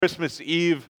Christmas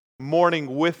Eve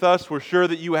morning with us. We're sure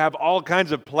that you have all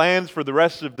kinds of plans for the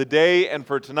rest of the day and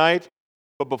for tonight.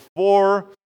 But before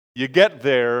you get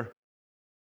there,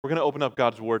 we're going to open up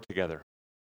God's Word together.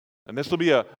 And this will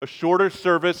be a shorter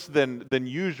service than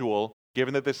usual,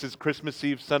 given that this is Christmas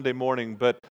Eve Sunday morning.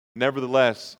 But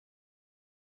nevertheless,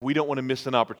 we don't want to miss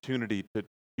an opportunity to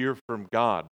hear from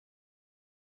God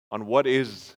on what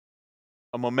is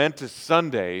a momentous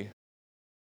Sunday,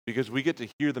 because we get to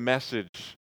hear the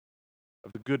message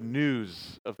of the good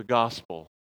news of the gospel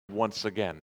once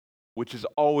again, which is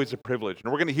always a privilege.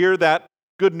 And we're going to hear that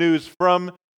good news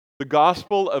from the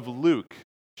Gospel of Luke,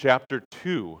 chapter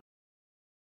 2,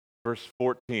 verse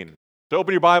 14. So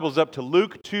open your Bibles up to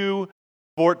Luke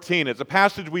 2:14. It's a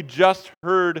passage we just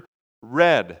heard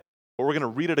read, but we're going to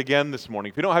read it again this morning.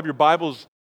 If you don't have your Bibles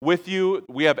with you,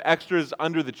 we have extras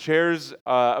under the chairs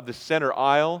of the center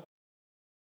aisle.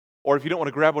 Or if you don't want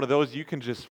to grab one of those, you can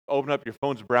just open up your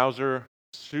phone's browser,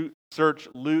 search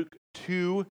Luke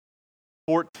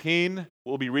 2:14.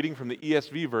 We'll be reading from the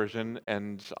ESV version,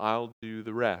 and I'll do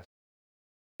the rest.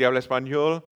 Si habla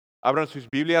español, abran sus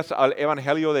Biblias al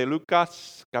Evangelio de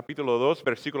Lucas, capítulo 2,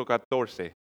 versículo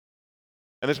 14.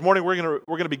 And this morning we're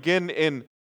going to begin in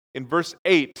verse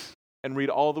 8 and read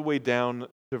all the way down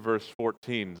to verse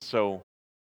 14. So,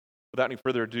 without any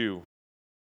further ado,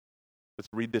 let's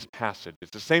read this passage.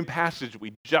 It's the same passage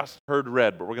we just heard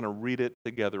read, but we're going to read it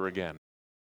together again.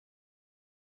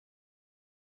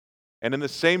 And in the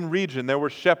same region there were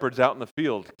shepherds out in the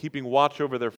field, keeping watch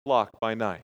over their flock by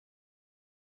night.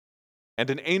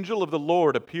 And an angel of the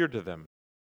Lord appeared to them,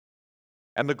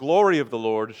 and the glory of the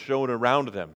Lord shone around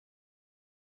them,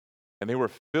 and they were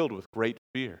filled with great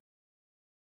fear.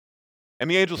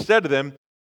 And the angel said to them,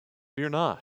 "Fear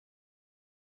not,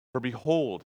 for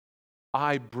behold,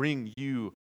 I bring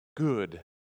you good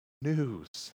news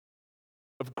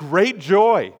of great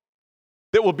joy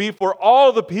that will be for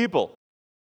all the people.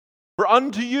 For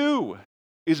unto you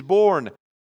is born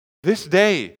this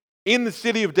day in the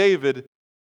city of David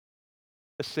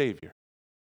a Savior,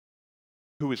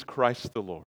 who is Christ the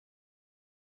Lord.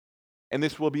 And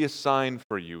this will be a sign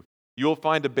for you. You will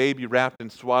find a baby wrapped in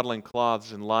swaddling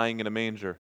cloths and lying in a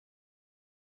manger."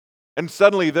 And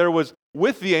suddenly there was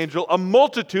with the angel a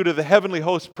multitude of the heavenly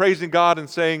hosts praising God and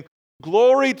saying,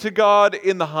 "Glory to God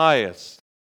in the highest,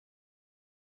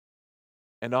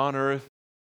 and on earth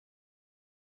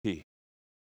peace.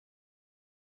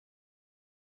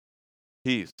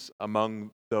 Peace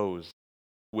among those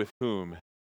with whom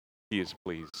He is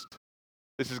pleased."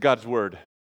 This is God's word.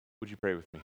 Would you pray with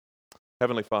me?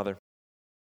 Heavenly Father,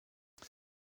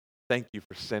 thank you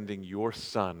for sending your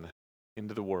Son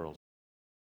into the world,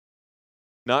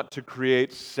 not to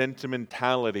create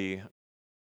sentimentality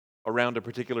around a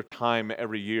particular time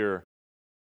every year,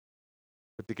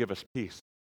 but to give us peace,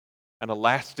 and a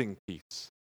lasting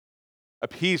peace, a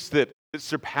peace that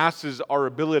surpasses our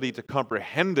ability to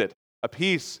comprehend it, a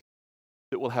peace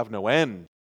that will have no end,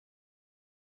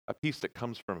 a peace that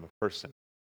comes from a person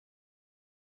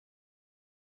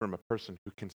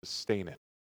who can sustain it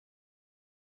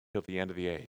till the end of the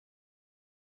age.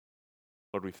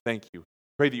 Lord, we thank you.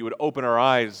 Pray that you would open our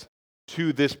eyes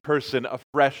to this person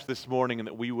afresh this morning, and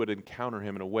that we would encounter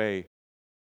him in a way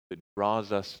that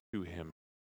draws us to him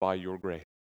by your grace.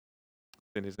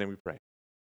 In his name we pray.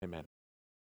 Amen.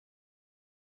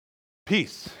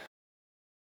 Peace.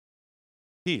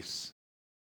 Peace.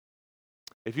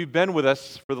 If you've been with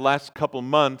us for the last couple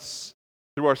months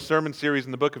through our sermon series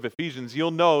in the book of Ephesians, you'll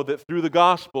know that through the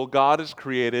gospel, God has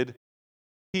created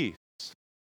peace.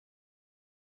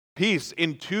 Peace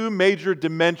in two major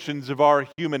dimensions of our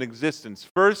human existence.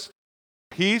 First,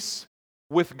 peace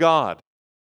with God,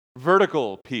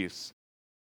 vertical peace,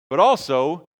 but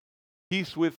also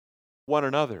peace with one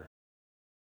another.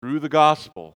 Through the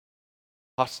gospel,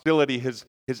 hostility has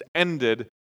ended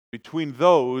between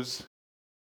those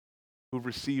who've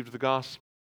received the gospel.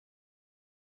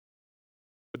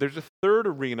 But there's a third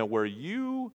arena where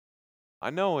I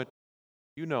know it,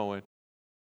 you know it,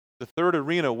 the third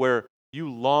arena where you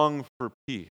long for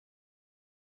peace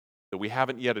that we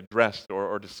haven't yet addressed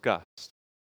or discussed.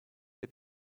 It's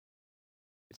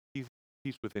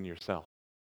peace within yourself,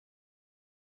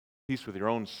 peace with your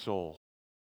own soul.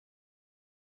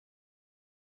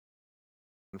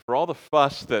 And for all the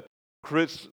fuss that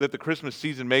the Christmas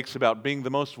season makes about being the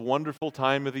most wonderful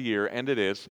time of the year, and it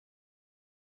is,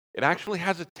 it actually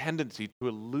has a tendency to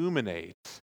illuminate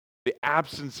the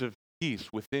absence of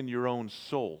peace within your own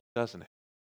soul, doesn't it?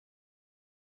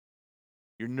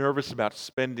 You're nervous about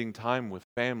spending time with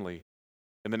family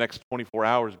in the next 24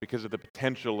 hours because of the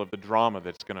potential of the drama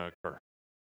that's going to occur.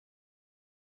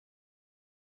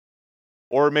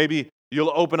 Or maybe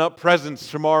you'll open up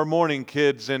presents tomorrow morning,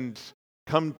 kids, and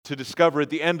come to discover at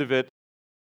the end of it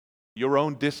your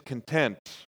own discontent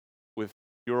with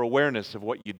your awareness of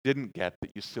what you didn't get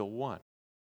that you still want.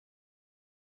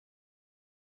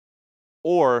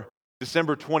 Or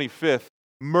December 25th,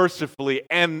 mercifully,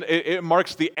 and it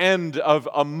marks the end of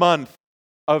a month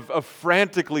of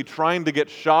frantically trying to get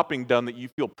shopping done that you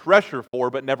feel pressure for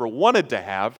but never wanted to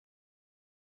have,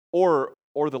 or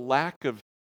the lack of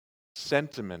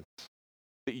sentiment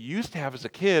that you used to have as a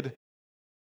kid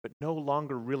but no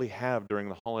longer really have during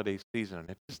the holiday season, and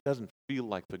it just doesn't feel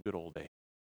like the good old days.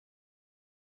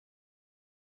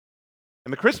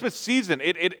 And the Christmas season,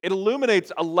 it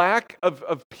illuminates a lack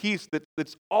of peace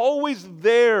that's always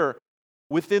there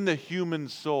within the human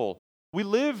soul. We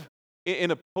live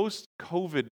in a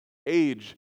post-COVID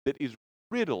age that is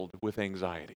riddled with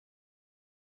anxiety.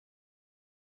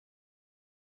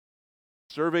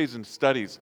 Surveys and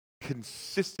studies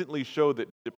consistently show that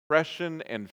depression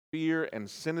and fear and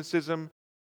cynicism,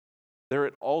 they're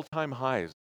at all-time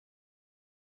highs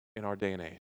in our day and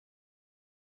age.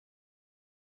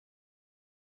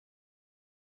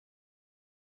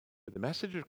 But the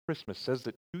message of Christmas says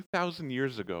that 2,000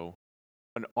 years ago,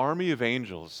 an army of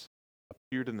angels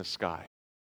appeared in the sky,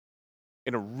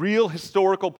 in a real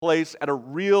historical place, at a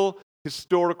real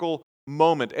historical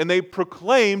moment, and they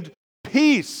proclaimed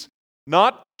peace,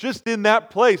 not just in that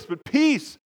place, but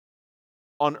peace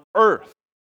on earth,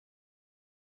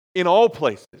 in all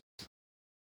places.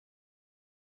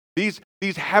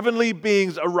 These heavenly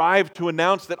beings arrived to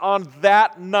announce that on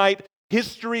that night,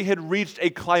 history had reached a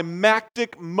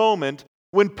climactic moment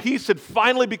when peace had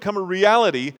finally become a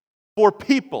reality for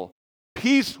people.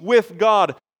 Peace with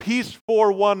God, peace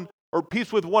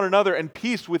with one another, and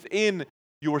peace within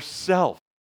yourself.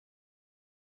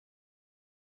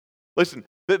 Listen,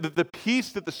 the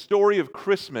peace that the story of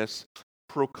Christmas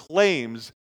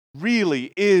proclaims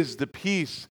really is the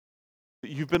peace that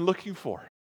you've been looking for.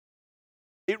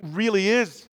 It really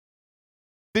is.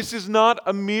 This is not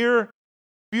a mere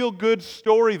feel-good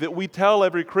story that we tell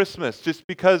every Christmas just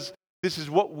because this is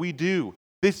what we do.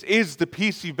 This is the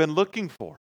peace you've been looking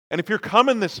for. And if you're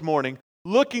coming this morning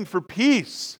looking for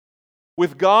peace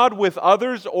with God, with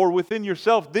others, or within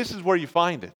yourself, this is where you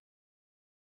find it.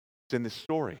 It's in this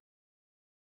story.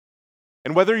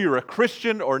 And whether you're a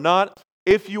Christian or not,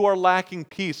 if you are lacking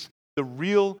peace, the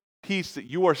real peace that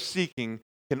you are seeking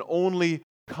can only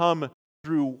come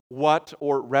through what,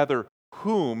 or rather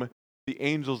whom, the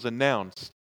angels announced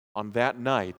on that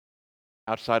night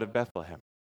outside of Bethlehem.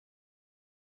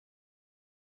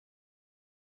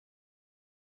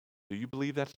 Do you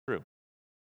believe that's true?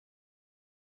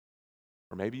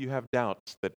 Or maybe you have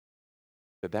doubts that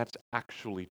that's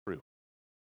actually true.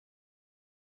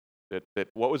 That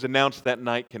what was announced that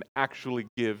night can actually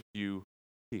give you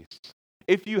peace.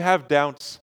 If you have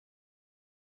doubts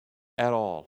at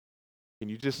all, can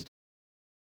you just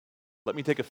let me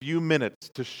take a few minutes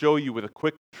to show you with a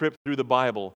quick trip through the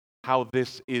Bible how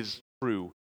this is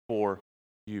true for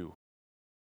you.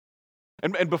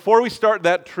 And before we start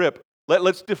that trip,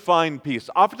 let's define peace.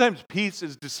 Oftentimes, peace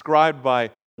is described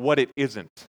by what it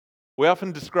isn't. We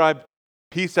often describe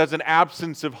peace as an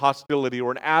absence of hostility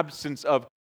or an absence of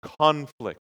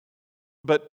conflict.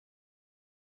 But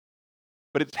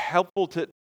it's helpful to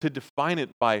define it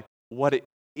by what it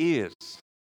is.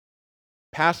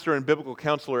 Pastor and biblical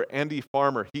counselor Andy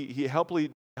Farmer, he helpfully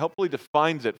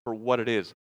defines it for what it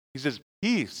is. He says,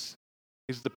 peace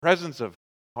is the presence of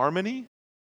harmony,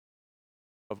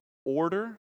 of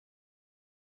order,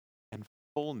 and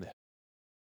fullness.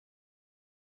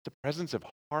 The presence of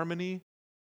harmony,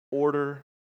 order,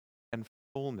 and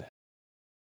fullness.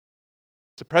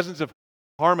 It's the presence of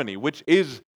harmony, which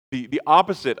is the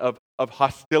opposite of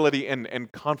hostility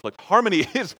and conflict. Harmony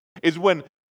is when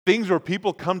things or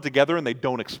people come together and they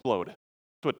don't explode.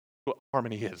 That's what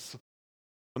harmony is.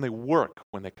 When they work,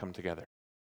 when they come together.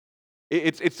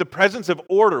 It's the presence of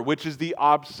order, which is the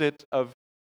opposite of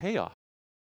chaos.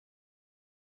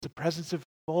 It's the presence of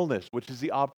fullness, which is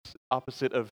the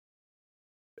opposite of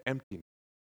emptiness.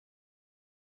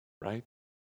 Right?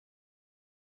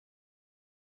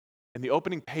 In the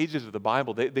opening pages of the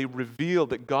Bible, they reveal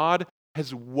that God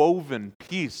has woven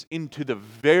peace into the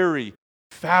very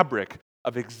fabric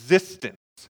of existence.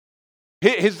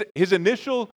 His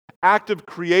initial act of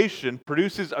creation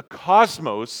produces a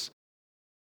cosmos,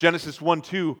 Genesis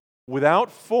 1:2,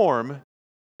 without form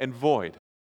and void.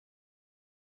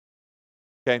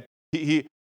 Okay?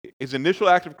 His initial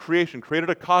act of creation created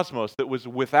a cosmos that was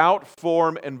without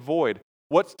form and void.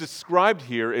 What's described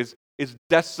here is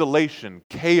desolation,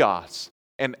 chaos,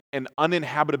 and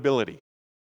uninhabitability.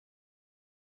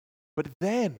 But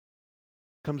then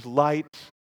comes light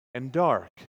and dark,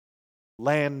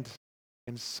 land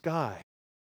and sky,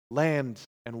 land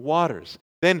and waters.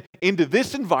 Then into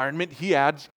this environment, he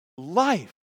adds life.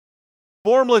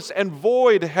 Formless and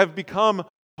void have become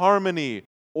harmony,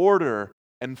 order,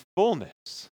 and fullness.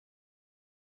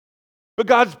 But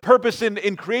God's purpose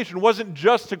in creation wasn't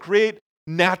just to create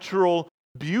natural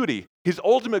beauty. His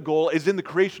ultimate goal is in the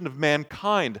creation of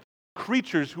mankind,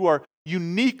 creatures who are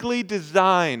uniquely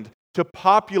designed to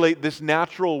populate this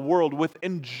natural world with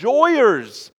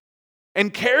enjoyers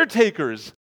and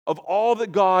caretakers of all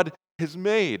that God has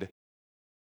made.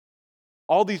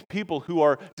 All these people who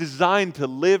are designed to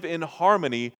live in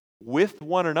harmony with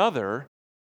one another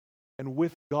and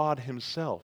with God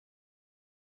Himself.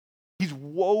 He's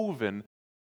woven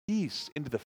peace into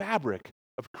the fabric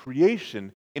of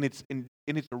creation in its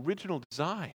original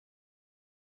design.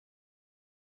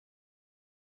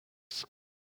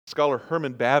 Scholar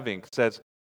Herman Bavinck says,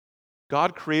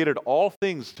 God created all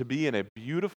things to be in a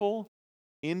beautiful,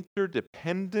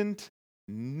 interdependent,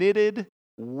 knitted,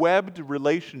 webbed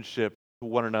relationship to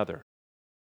one another.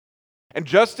 And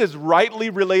just as rightly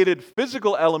related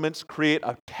physical elements create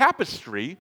a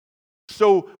tapestry,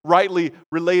 so rightly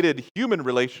related human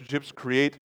relationships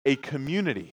create a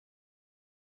community.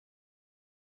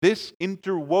 This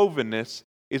interwovenness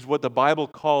is what the Bible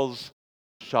calls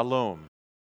shalom.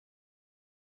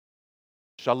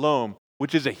 Shalom,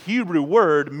 which is a Hebrew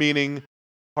word meaning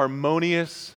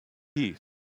harmonious peace.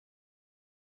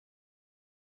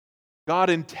 God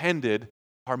intended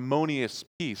harmonious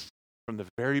peace from the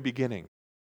very beginning.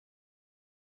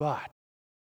 But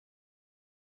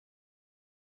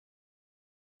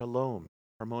shalom,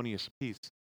 harmonious peace,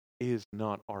 is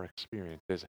not our experience,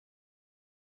 is it?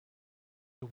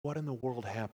 So what in the world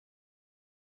happened?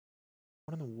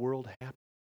 What in the world happened?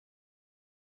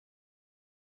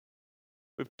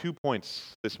 We have 2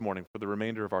 points this morning for the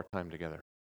remainder of our time together.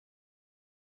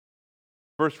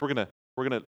 First, we're gonna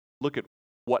look at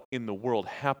what in the world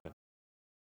happened.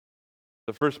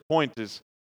 The first point is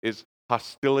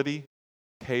hostility,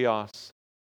 chaos,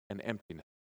 and emptiness.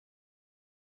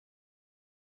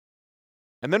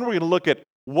 And then we're going to look at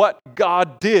what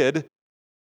God did to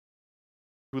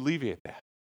alleviate that,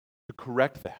 to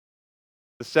correct that.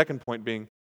 The second point being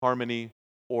harmony,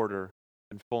 order,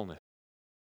 and fullness.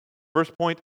 First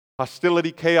point,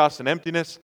 hostility, chaos, and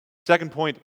emptiness. Second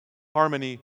point,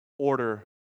 harmony, order,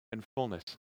 and fullness.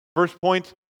 First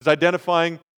point is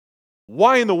identifying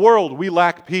why in the world we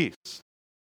lack peace.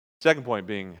 Second point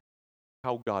being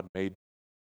how God made.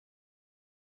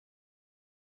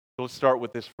 So let's start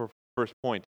with this first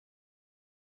point.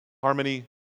 Harmony,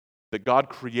 that God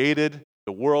created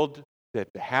the world to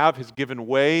have has given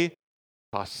way to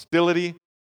hostility.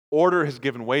 Order has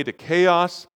given way to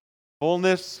chaos.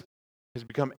 Fullness has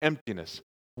become emptiness.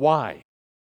 Why?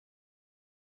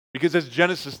 Because as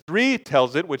Genesis 3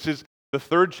 tells it, which is the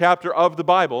third chapter of the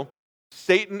Bible,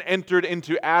 Satan entered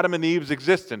into Adam and Eve's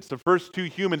existence, the first two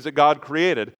humans that God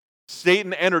created.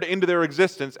 Satan entered into their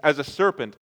existence as a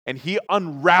serpent, and he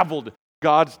unraveled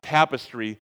God's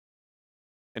tapestry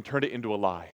and turned it into a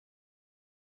lie.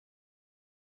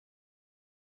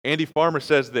 Andy Farmer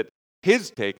says that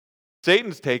Satan's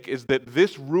take, is that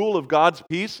this rule of God's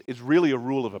peace is really a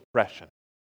rule of oppression.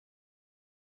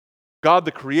 God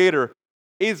the Creator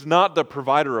is not the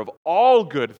provider of all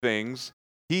good things.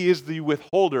 He is the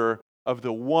withholder of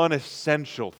the one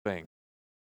essential thing,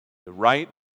 the right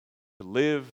to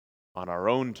live on our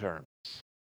own terms.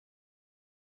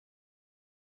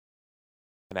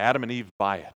 And Adam and Eve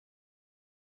buy it.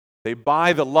 They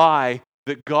buy the lie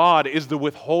that God is the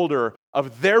withholder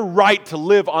of their right to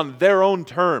live on their own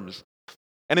terms.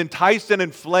 And enticed and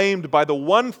inflamed by the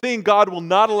one thing God will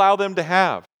not allow them to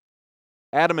have,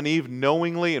 Adam and Eve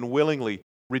knowingly and willingly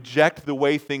reject the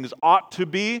way things ought to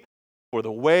be for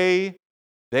the way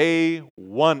they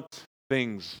want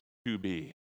things to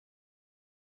be.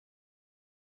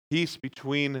 Peace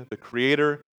between the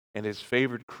Creator and His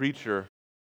favored creature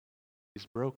is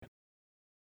broken.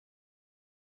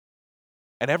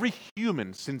 And every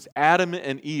human since Adam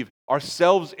and Eve,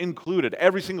 ourselves included,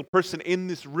 every single person in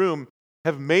this room,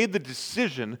 have made the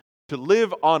decision to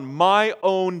live on my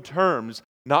own terms,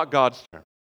 not God's terms.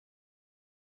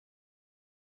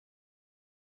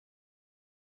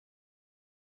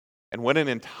 And when an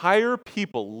entire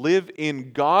people live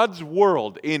in God's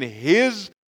world, in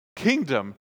His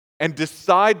kingdom, and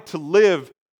decide to live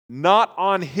not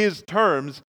on His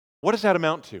terms, what does that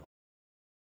amount to? It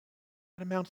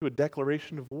amounts to a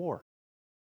declaration of war.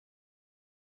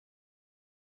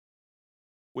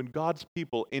 When God's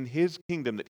people in His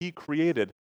kingdom that He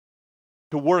created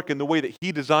to work in the way that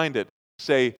He designed it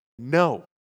say, no,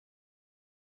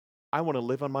 I want to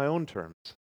live on my own terms.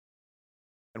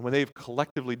 And when they've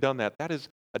collectively done that, that is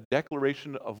a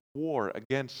declaration of war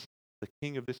against the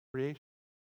king of this creation.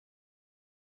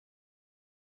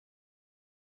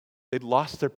 They'd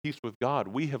lost their peace with God.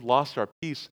 We have lost our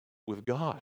peace with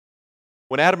God.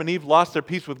 When Adam and Eve lost their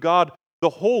peace with God, the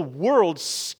whole world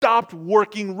stopped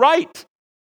working right.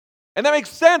 And that makes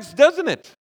sense, doesn't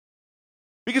it?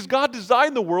 Because God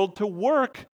designed the world to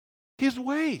work His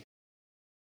way.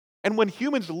 And when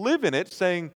humans live in it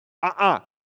saying, I'm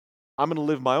going to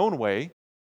live my own way,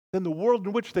 then the world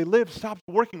in which they live stops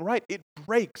working right. It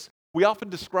breaks. We often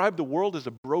describe the world as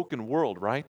a broken world,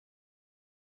 right?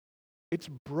 It's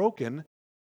broken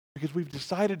because we've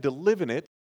decided to live in it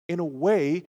in a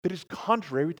way that is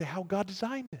contrary to how God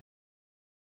designed it.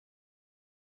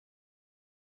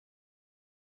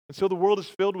 And so the world is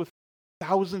filled with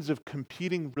thousands of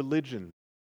competing religions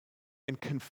and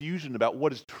confusion about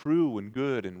what is true and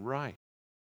good and right.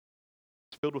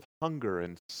 It's filled with hunger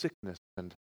and sickness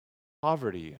and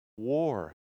poverty, and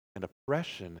war and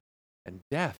oppression and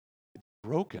death. It's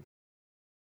broken.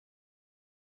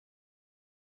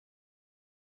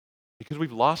 Because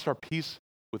we've lost our peace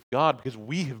with God, because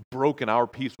we have broken our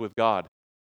peace with God,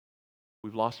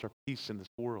 we've lost our peace in this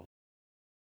world.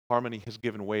 Harmony has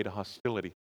given way to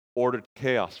hostility, order to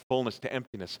chaos, fullness to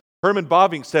emptiness. Herman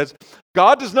Bavinck says,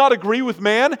 God does not agree with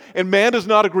man, and man does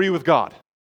not agree with God.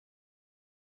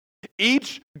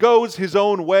 Each goes his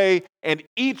own way, and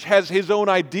each has his own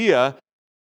idea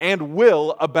and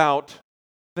will about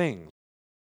things.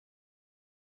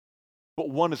 But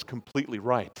one is completely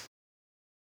right,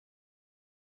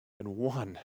 and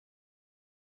one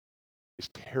is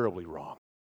terribly wrong.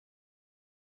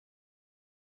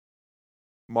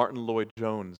 Martin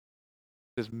Lloyd-Jones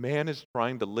says, man is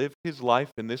trying to live his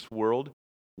life in this world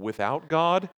without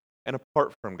God and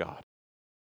apart from God.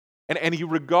 And he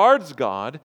regards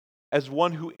God as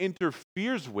one who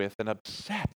interferes with and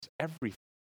upsets everything.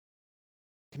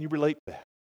 Can you relate to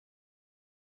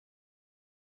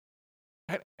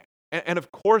that? And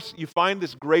of course, you find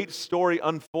this great story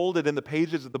unfolded in the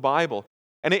pages of the Bible.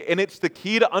 And it's the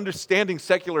key to understanding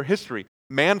secular history.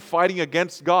 Man fighting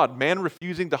against God, man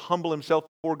refusing to humble himself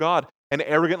before God, and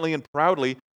arrogantly and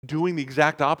proudly doing the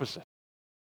exact opposite.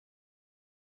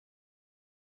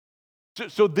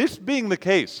 So this being the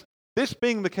case,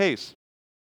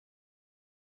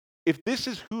 if this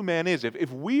is who man is,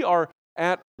 if we are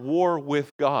at war with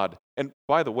God, and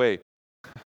by the way,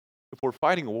 if we're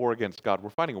fighting a war against God, we're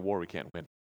fighting a war we can't win.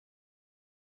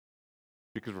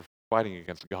 Because we're fighting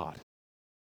against God.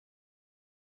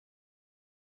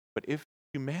 But if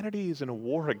humanity is in a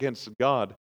war against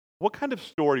God, what kind of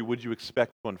story would you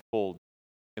expect to unfold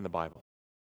in the Bible?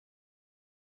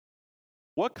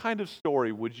 What kind of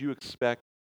story would you expect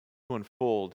to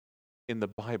unfold in the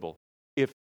Bible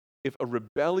if a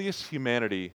rebellious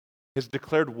humanity has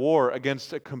declared war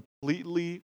against a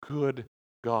completely good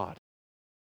God?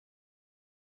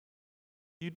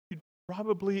 You'd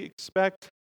probably expect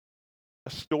a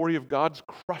story of God's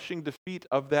crushing defeat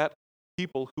of that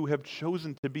people who have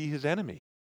chosen to be His enemy.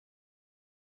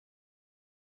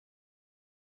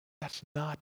 That's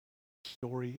not the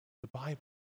story of the Bible.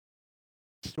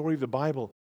 The story of the Bible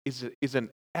is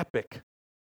an epic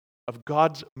of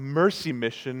God's mercy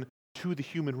mission to the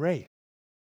human race.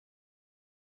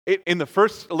 In the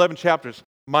first 11 chapters,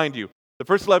 mind you, the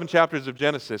first 11 chapters of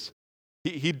Genesis,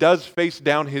 he does face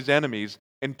down his enemies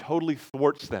and totally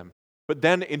thwarts them. But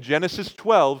then in Genesis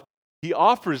 12, he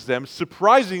offers them,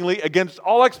 surprisingly, against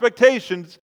all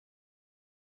expectations,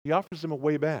 he offers them a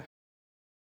way back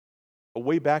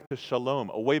to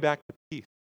shalom, a way back to peace.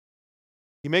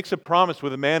 He makes a promise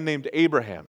with a man named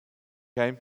Abraham,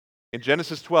 okay? In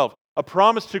Genesis 12, a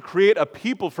promise to create a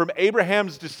people from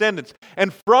Abraham's descendants.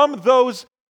 And from those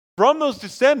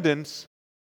descendants,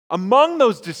 among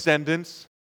those descendants,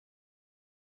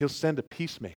 he'll send a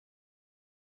peacemaker.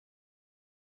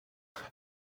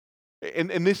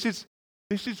 And this is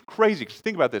crazy, because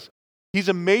think about this. He's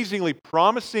amazingly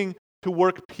promising to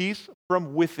work peace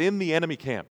from within the enemy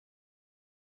camp.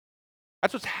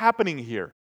 That's what's happening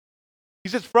here. He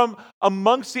says, from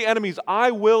amongst the enemies, I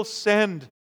will send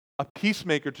a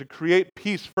peacemaker to create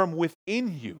peace from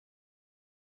within you.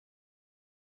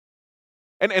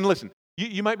 And listen,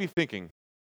 you might be thinking,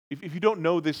 if you don't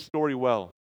know this story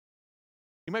well,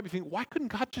 you might be thinking, why couldn't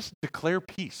God just declare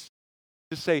peace?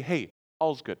 Just say, hey,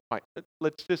 all's good. Fine.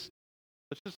 Let's just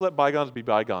let bygones be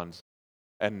bygones.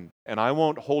 And I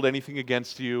won't hold anything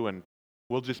against you, and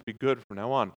we'll just be good from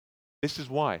now on. This is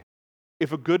why.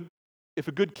 If a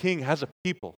good king has a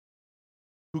people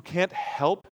who can't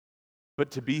help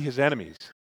but to be his enemies,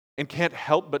 and can't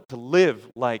help but to live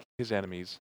like his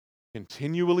enemies,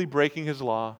 continually breaking his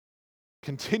law,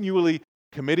 continually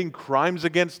committing crimes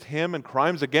against him and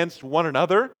crimes against one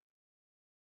another,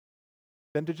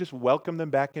 than to just welcome them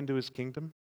back into his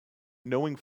kingdom,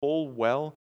 knowing full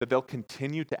well that they'll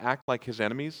continue to act like his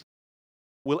enemies,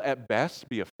 will at best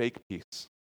be a fake peace.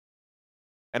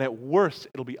 And at worst,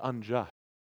 it'll be unjust.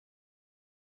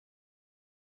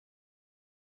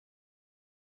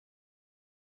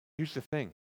 Here's the thing.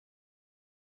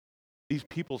 These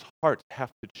people's hearts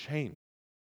have to change.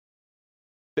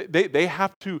 They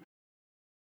have to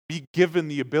be given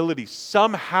the ability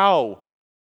somehow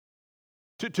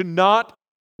to not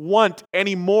want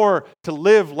anymore to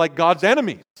live like God's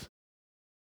enemies.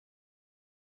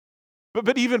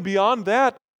 But even beyond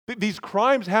that, these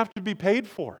crimes have to be paid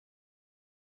for.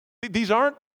 These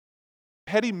aren't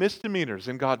petty misdemeanors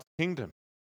in God's kingdom.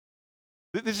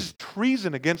 This is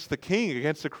treason against the king,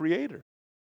 against the creator.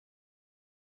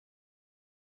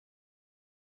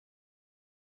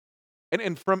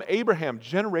 And from Abraham,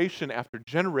 generation after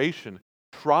generation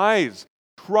tries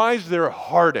their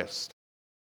hardest.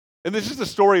 And this is the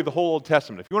story of the whole Old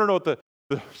Testament. If you want to know what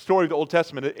the story of the Old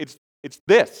Testament, it's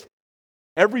this.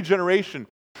 Every generation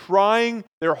trying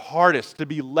their hardest to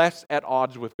be less at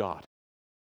odds with God.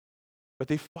 But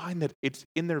they find that it's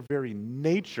in their very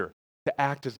nature to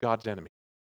act as God's enemy.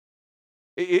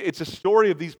 It's a story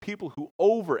of these people who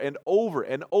over and over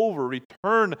and over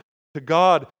return to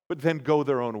God, but then go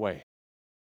their own way.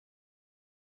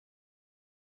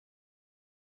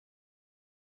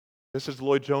 This, as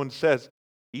Lloyd Jones says,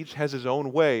 each has his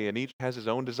own way and each has his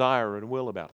own desire and will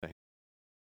about things.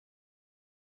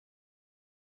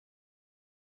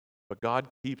 But God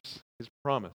keeps his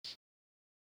promise.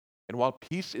 And while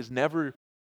peace is never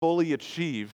fully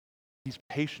achieved, he's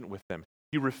patient with them.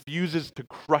 He refuses to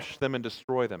crush them and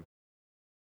destroy them.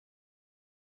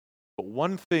 But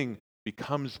one thing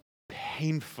becomes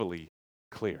painfully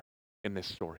clear in this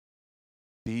story.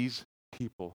 These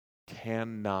people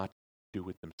cannot do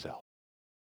it themselves.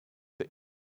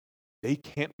 They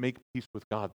can't make peace with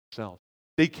God themselves.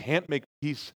 They can't make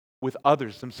peace with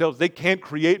others themselves. They can't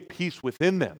create peace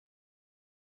within them.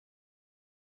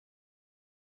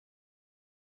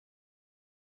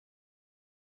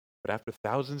 But after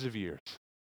thousands of years,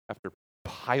 after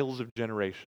piles of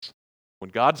generations, when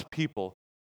God's people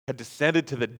had descended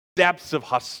to the depths of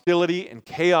hostility and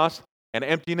chaos and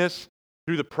emptiness,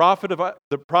 through the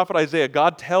prophet Isaiah,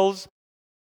 God tells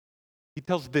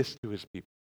this to his people.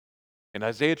 In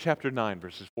Isaiah chapter 9,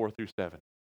 verses 4 through 7,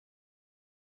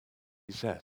 he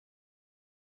says,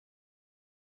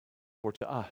 "For to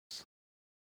us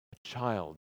a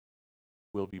child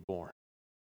will be born.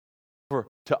 For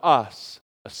to us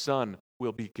a son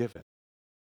will be given.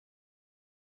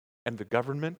 And the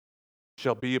government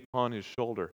shall be upon his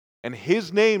shoulder. And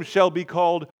his name shall be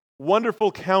called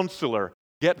Wonderful Counselor."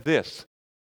 Get this,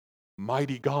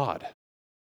 Mighty God,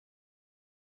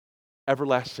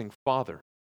 Everlasting Father,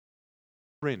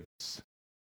 Prince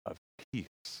of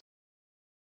Peace.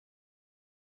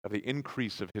 Of the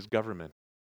increase of his government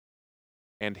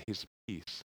and his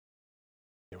peace,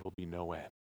 there will be no end.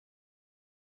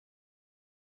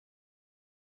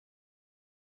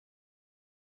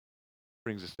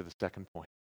 Brings us to the second point.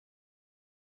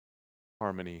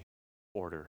 Harmony,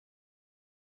 order,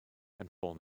 and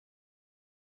fullness.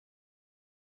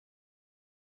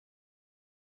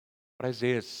 What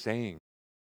Isaiah is saying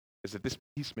is that this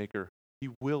peacemaker, he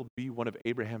will be one of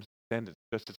Abraham's descendants,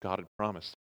 just as God had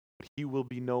promised. But he will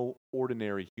be no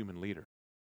ordinary human leader.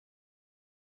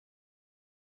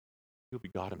 He'll be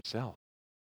God himself.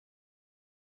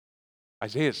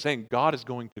 Isaiah is saying God is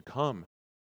going to come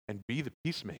and be the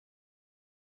peacemaker.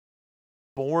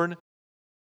 Born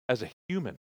as a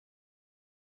human.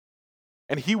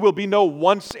 And he will be no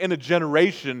once in a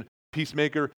generation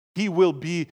peacemaker. He will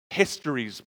be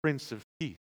history's Prince of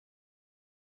Peace.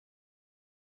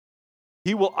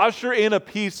 He will usher in a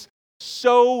peace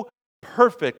so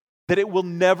perfect that it will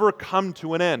never come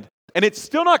to an end. And it's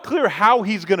still not clear how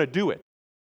he's going to do it.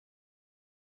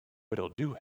 But he'll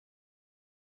do it.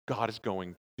 God is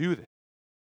going to do this.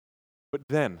 But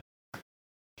then,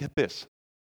 get this.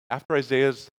 After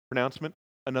Isaiah's pronouncement,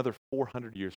 another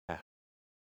 400 years passed.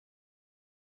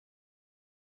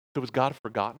 So was God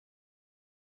forgotten?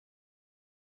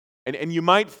 And you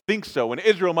might think so. And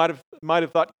Israel might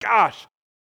have thought, gosh,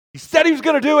 he said he was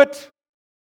going to do it,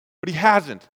 but he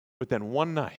hasn't. But then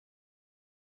one night,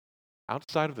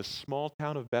 outside of the small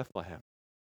town of Bethlehem,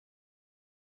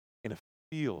 in a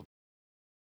field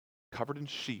covered in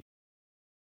sheep,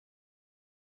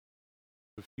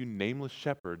 with a few nameless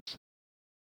shepherds,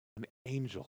 an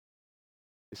angel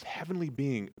this heavenly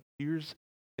being appears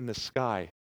in the sky,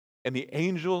 and the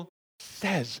angel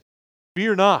says,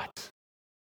 "Fear not."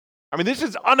 I mean, this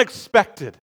is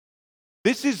unexpected.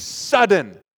 This is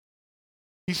sudden.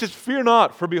 He says, "Fear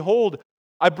not, for behold,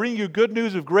 I bring you good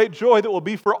news of great joy that will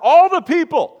be for all the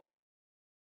people."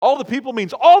 All the people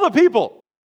means all the people.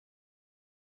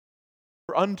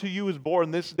 "For unto you is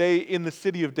born this day in the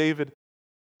city of David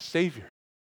a Savior,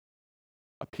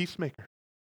 a peacemaker,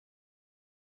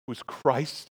 who is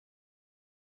Christ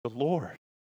the Lord.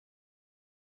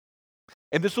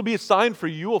 And this will be a sign for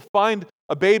you. You will find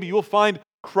a baby. You will find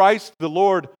Christ the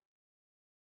Lord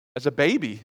as a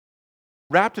baby,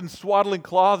 wrapped in swaddling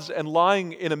cloths and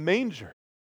lying in a manger."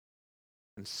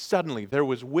 And suddenly there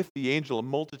was with the angel a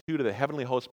multitude of the heavenly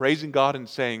host praising God and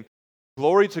saying,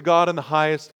 "Glory to God in the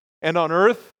highest, and on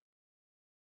earth,"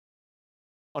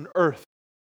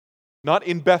 not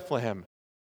in Bethlehem,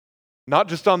 not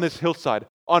just on this hillside,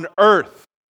 on earth,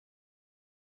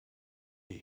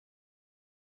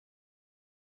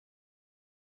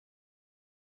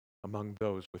 among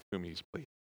those with whom He's pleased.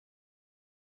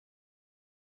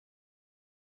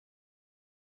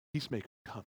 Peacemaker,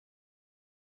 come.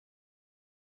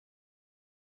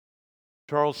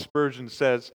 Charles Spurgeon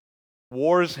says,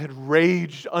 "Wars had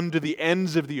raged unto the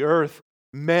ends of the earth.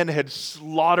 Men had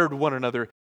slaughtered one another,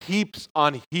 heaps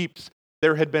on heaps.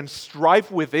 There had been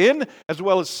strife within as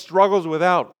well as struggles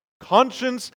without.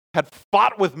 Conscience had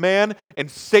fought with man, and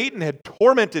Satan had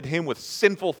tormented him with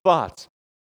sinful thoughts.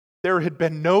 There had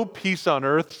been no peace on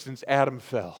earth since Adam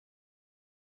fell."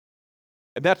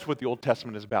 And that's what the Old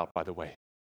Testament is about, by the way.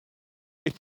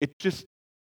 It, it just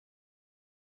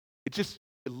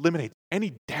eliminates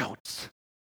any doubts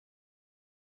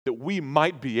that we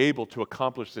might be able to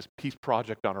accomplish this peace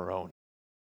project on our own.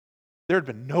 There had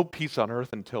been no peace on earth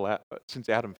since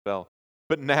Adam fell.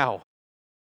 But now,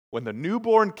 when the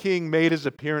newborn king made his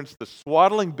appearance, the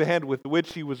swaddling band with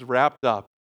which he was wrapped up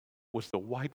was the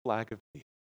white flag of peace.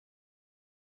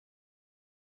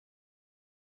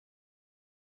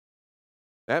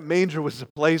 That manger was the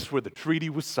place where the treaty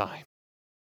was signed,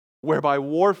 whereby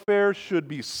warfare should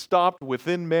be stopped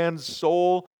within man's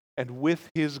soul and with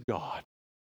his God.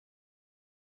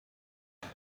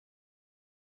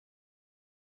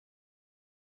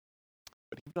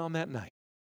 But even on that night,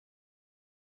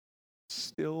 it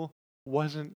still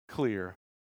wasn't clear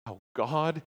how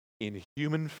God in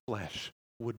human flesh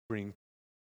would bring.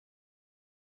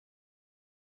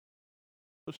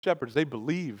 Those shepherds, they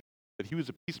believed that He was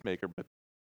a peacemaker, but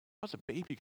how was a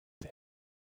baby?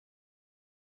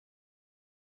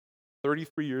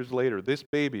 33 years later, this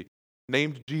baby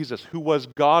named Jesus, who was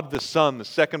God the Son, the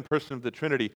second person of the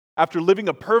Trinity, after living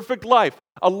a perfect life,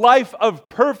 a life of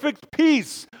perfect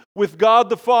peace with God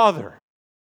the Father,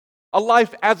 a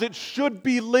life as it should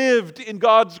be lived in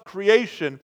God's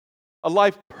creation, a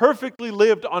life perfectly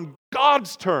lived on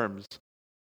God's terms.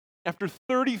 After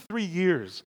 33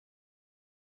 years,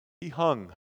 He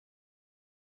hung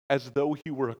as though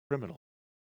He were a criminal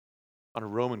on a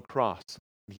Roman cross,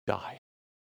 and He died.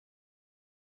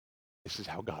 This is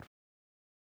how God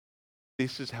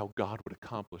would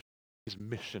accomplish His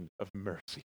mission of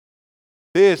mercy.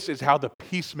 This is how the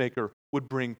peacemaker would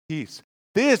bring peace.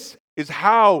 This is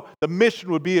how the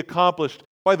mission would be accomplished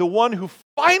by the one who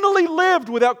finally lived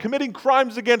without committing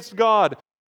crimes against God,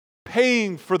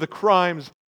 paying for the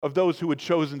crimes of those who had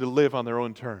chosen to live on their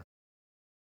own terms.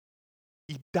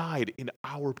 He died in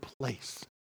our place.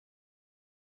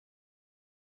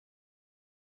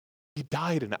 He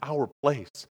died in our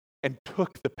place and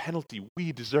took the penalty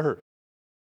we deserve.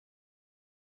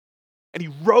 And He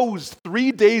rose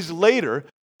 3 days later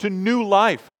to new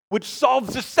life, which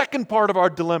solves the second part of our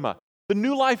dilemma. The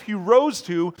new life He rose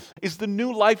to is the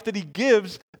new life that He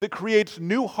gives that creates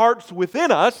new hearts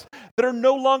within us that are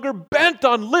no longer bent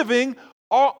on living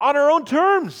on our own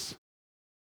terms.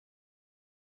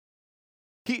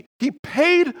 He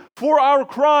paid for our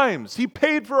crimes. He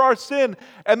paid for our sin.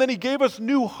 And then He gave us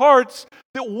new hearts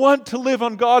that want to live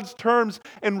on God's terms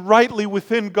and rightly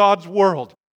within God's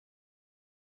world.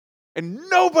 And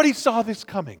nobody saw this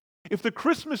coming. If the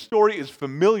Christmas story is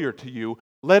familiar to you,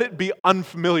 let it be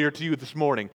unfamiliar to you this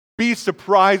morning. Be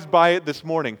surprised by it this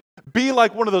morning. Be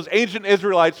like one of those ancient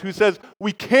Israelites who says,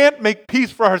 we can't make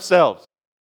peace for ourselves.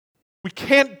 We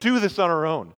can't do this on our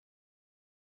own.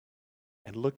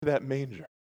 And look to that manger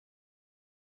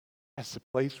as the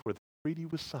place where the treaty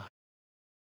was signed.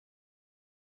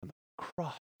 And the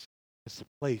cross as the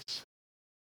place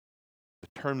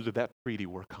the terms of that treaty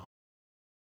were accomplished.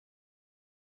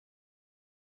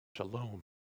 Shalom,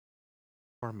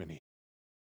 harmony,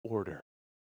 order,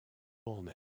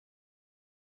 fullness,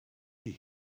 peace.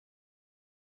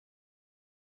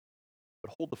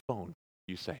 hold the phone,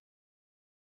 you say.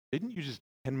 Didn't you just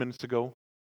 10 minutes ago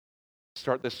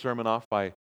start this sermon off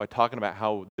by talking about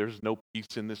how there's no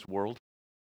peace in this world?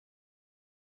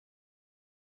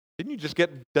 Didn't you just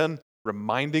get done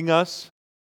reminding us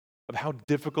of how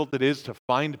difficult it is to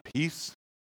find peace,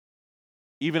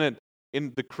 even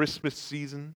in the Christmas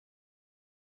season?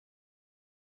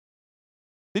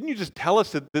 Didn't you just tell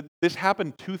us that this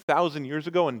happened 2,000 years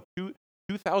ago, and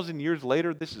 2,000 years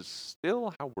later, this is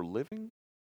still how we're living?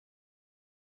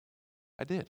 I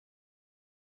did.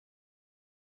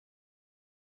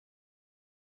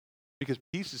 Because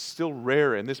peace is still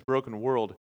rare in this broken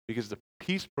world, because the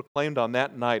peace proclaimed on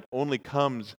that night only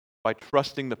comes by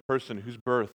trusting the person whose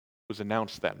birth was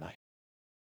announced that night.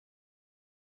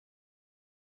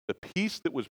 The peace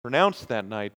that was pronounced that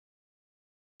night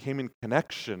came in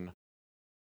connection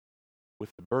with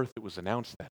the birth that was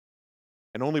announced that night.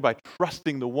 And only by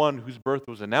trusting the one whose birth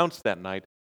was announced that night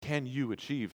can you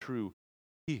achieve true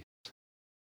peace.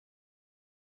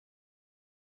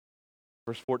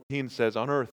 Verse 14 says, on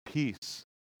earth, peace,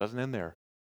 doesn't end there,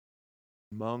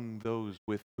 among those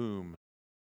with whom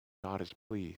God is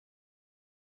pleased.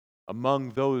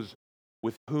 Among those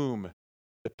with whom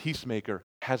the peacemaker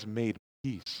has made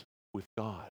peace with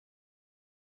God.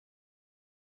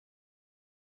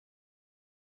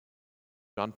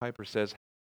 John Piper says,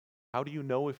 how do you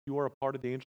know if you are a part of the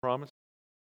angel's promise?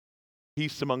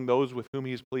 Peace among those with whom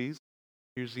he is pleased?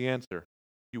 Here's the answer.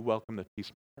 You welcome the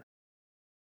peacemaker.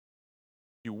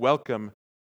 You welcome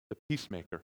the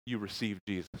peacemaker. You receive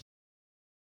Jesus.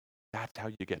 That's how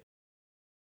you get.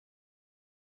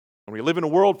 And we live in a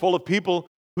world full of people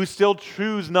who still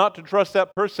choose not to trust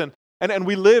that person. And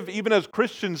we live, even as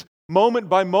Christians, moment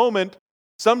by moment,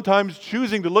 sometimes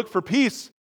choosing to look for peace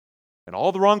in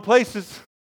all the wrong places.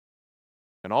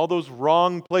 And all those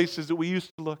wrong places that we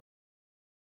used to look.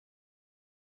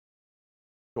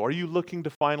 So are you looking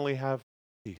to finally have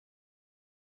peace?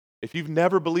 If you've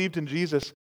never believed in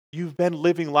Jesus, you've been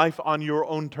living life on your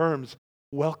own terms.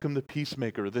 Welcome the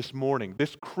peacemaker this morning,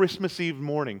 this Christmas Eve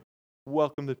morning.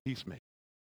 Welcome the peacemaker.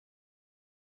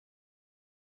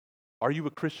 Are you a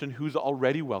Christian who's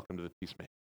already welcomed the peacemaker,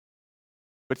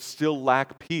 but still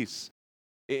lack peace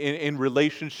in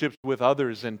relationships with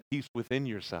others and peace within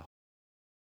yourself?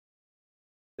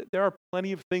 There are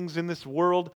plenty of things in this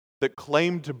world that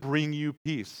claim to bring you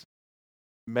peace.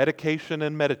 Medication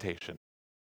and meditation.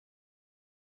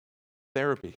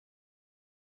 Therapy.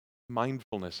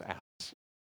 Mindfulness apps.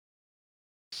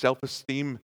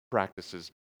 Self-esteem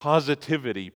practices.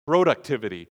 Positivity.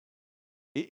 Productivity.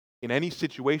 In any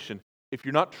situation, if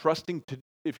you're not trusting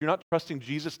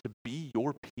Jesus to be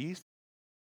your peace,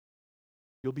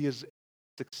 you'll be as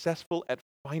successful at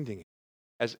finding it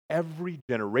as every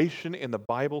generation in the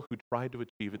Bible who tried to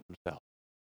achieve it themselves.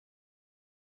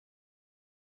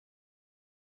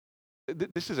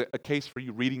 This is a case for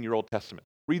you reading your Old Testament.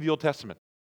 Read the Old Testament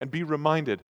and be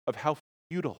reminded of how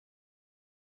futile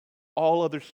all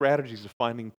other strategies of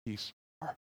finding peace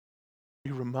are.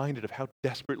 Be reminded of how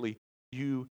desperately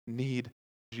you need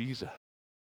Jesus.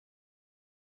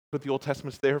 What the Old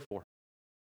Testament's there for.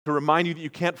 To remind you that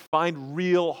you can't find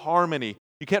real harmony.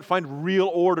 You can't find real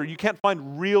order. You can't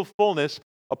find real fullness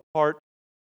apart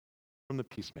from the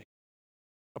peacemaker.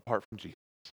 Apart from Jesus.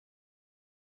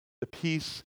 The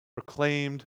peace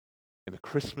proclaimed in the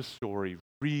Christmas story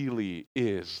really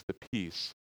is the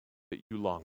peace that you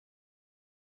long for.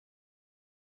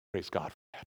 Praise God for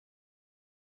that.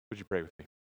 Would you pray with me?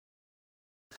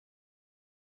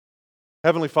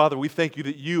 Heavenly Father, we thank you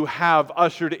that you have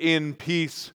ushered in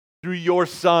peace through your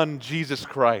Son, Jesus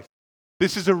Christ.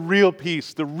 This is a real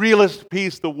peace, the realest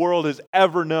peace the world has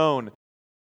ever known.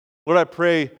 Lord, I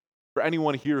pray for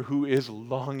anyone here who is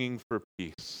longing for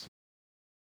peace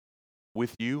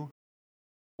with you,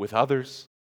 with others,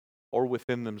 or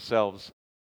within themselves.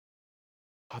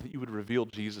 God, that you would reveal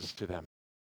Jesus to them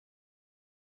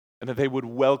and that they would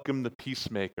welcome the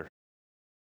peacemaker.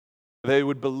 They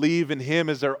would believe in him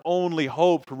as their only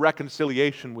hope for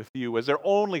reconciliation with you, as their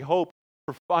only hope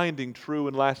for finding true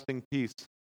and lasting peace.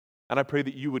 And I pray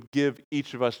that you would give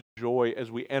each of us joy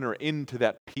as we enter into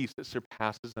that peace that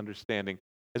surpasses understanding,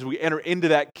 as we enter into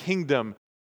that kingdom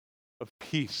of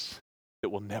peace that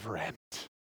will never end.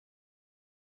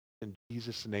 In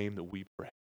Jesus' name that we pray.